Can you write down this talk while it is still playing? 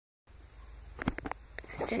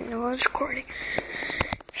didn't know I was recording.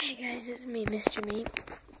 Hey guys, it's me, Mr. Meat.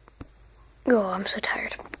 Oh, I'm so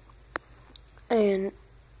tired. And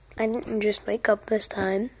I didn't just wake up this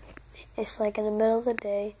time. It's like in the middle of the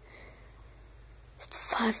day. It's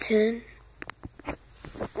 5:10. I'm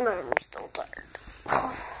still tired.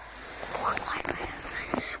 Oh, poor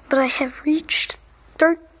life. But I have reached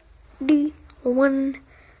 31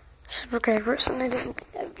 subscribers, and I didn't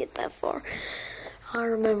get that far. I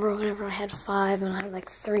remember whenever I had 5 and I had like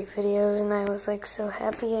 3 videos, and I was like so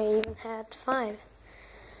happy I even had 5.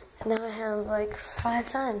 And now I have like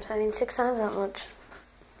 6 times that much.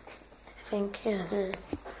 I think, yeah.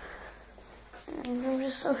 And I'm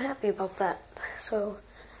just so happy about that. So,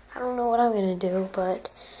 I don't know what I'm gonna do, but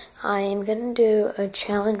I am gonna do a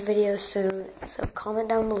challenge video soon. So comment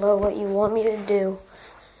down below what you want me to do.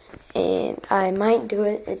 And I might do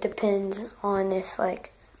it. It depends on if I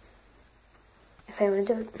want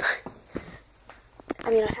to do it. I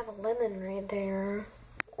mean, I have a lemon right there.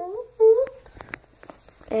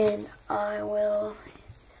 And I will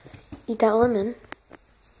eat that lemon.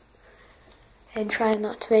 And try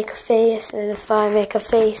not to make a face. And if I make a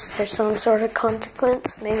face, there's some sort of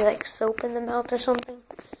consequence. Maybe like soap in the mouth or something.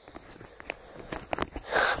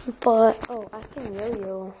 But, oh, I can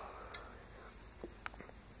yo-yo.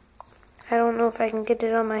 I don't know if I can get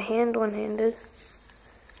it on my hand one-handed.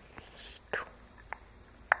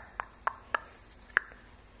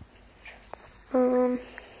 Where'd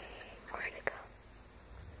it go?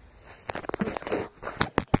 I'm just gonna put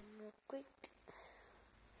it in real quick.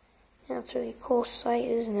 Yeah, it's a really cool sight,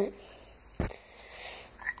 isn't it?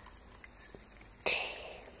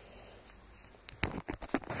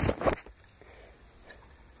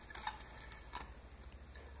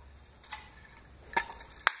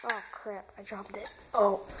 Oh crap, I dropped it.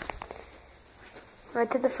 Oh. I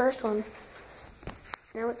did the first one.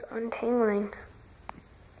 Now it's untangling.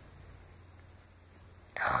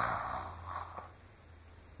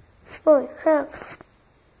 Holy crap.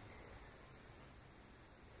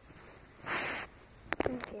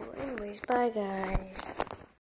 Okay, well anyways, bye guys.